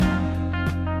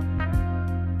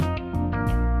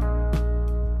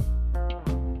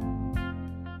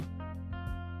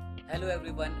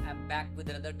everyone, I'm back with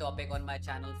another topic on my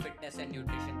channel Fitness and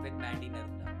Nutrition with Mandy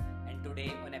Narula. And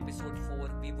today on episode 4,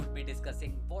 we would be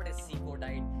discussing what is SICO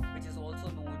diet, which is also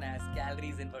known as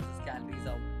calories in versus calories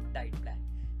out diet plan.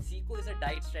 SICO is a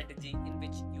diet strategy in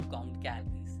which you count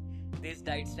calories. This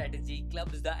diet strategy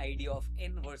clubs the idea of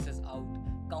in versus out,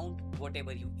 count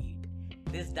whatever you eat.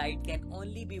 This diet can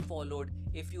only be followed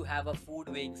if you have a food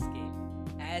weighing scale,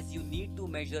 as you need to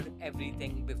measure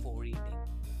everything before eating.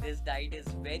 This diet is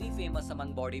very famous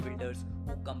among bodybuilders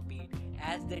who compete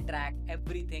as they track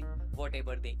everything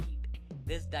whatever they eat.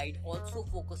 This diet also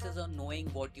focuses on knowing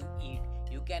what you eat.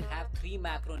 You can have three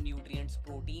macronutrients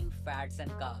protein, fats,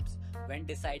 and carbs. When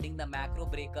deciding the macro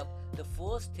breakup, the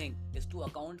first thing is to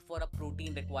account for a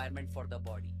protein requirement for the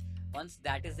body. Once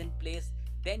that is in place,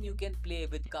 then you can play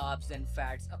with carbs and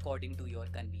fats according to your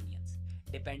convenience.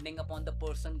 Depending upon the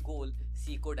person goal,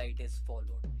 SICO diet is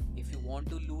followed. If you want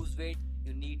to lose weight,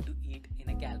 you need to eat in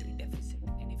a calorie deficit.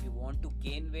 And if you want to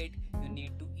gain weight, you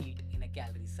need to eat in a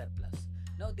calorie surplus.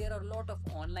 Now there are a lot of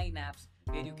online apps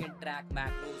where you can track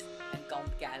macros and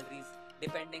count calories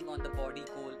depending on the body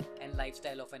goal and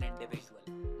lifestyle of an individual.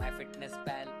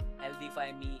 MyFitnessPal,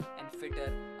 HealthyFyMe, and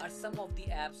Fitter are some of the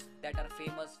apps that are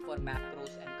famous for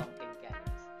macros and counting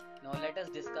calories. Now let us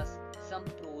discuss some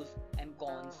pros and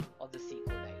cons of the SICO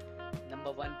diet.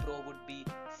 Number one pro would be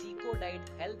SICO diet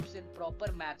helps in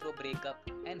proper macro breakup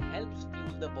and helps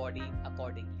fuel the body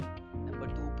accordingly. Number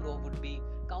two pro would be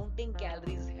counting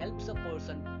calories helps a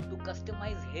person to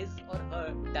customize his or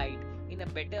her diet in a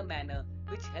better manner,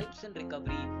 which helps in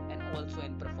recovery and also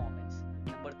in performance.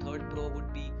 Number third pro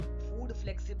would be food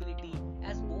flexibility,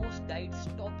 as most diets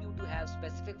stop you to have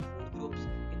specific food groups.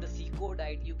 In the SICO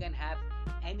diet you can have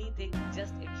anything,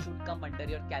 just it should come under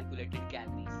your calculated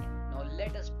calories. Now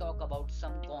let us talk about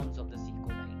some cons of the SICO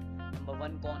diet. Number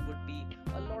one con would be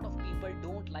a lot of people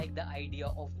don't like the idea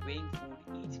of weighing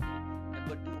food each day.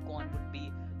 Number two con would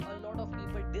be a lot of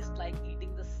people dislike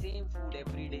eating the same food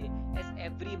every day, as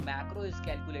every macro is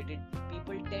calculated.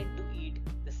 People tend to eat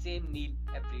the same meal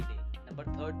every day. Number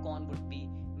third con would be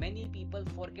many people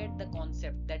forget the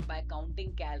concept that by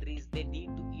counting calories they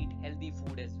need to eat healthy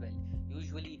food as well.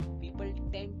 Usually people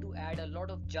tend to add a lot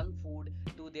of junk food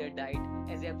to their diet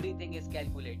as everything is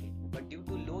calculated. But due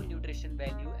to low nutrition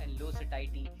value and low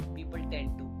satiety, people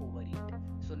tend to overeat.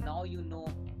 So now you know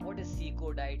what is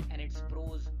SICO diet and its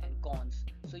pros and cons.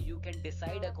 So you can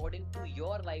decide according to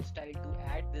your lifestyle to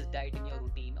add this diet in your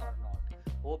routine or not.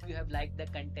 Hope you have liked the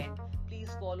content. Please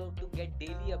follow to get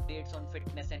daily updates on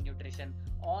fitness and nutrition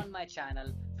on my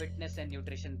channel Fitness and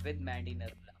Nutrition with Mandy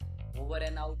Narula. Over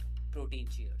and out. Protein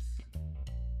cheers.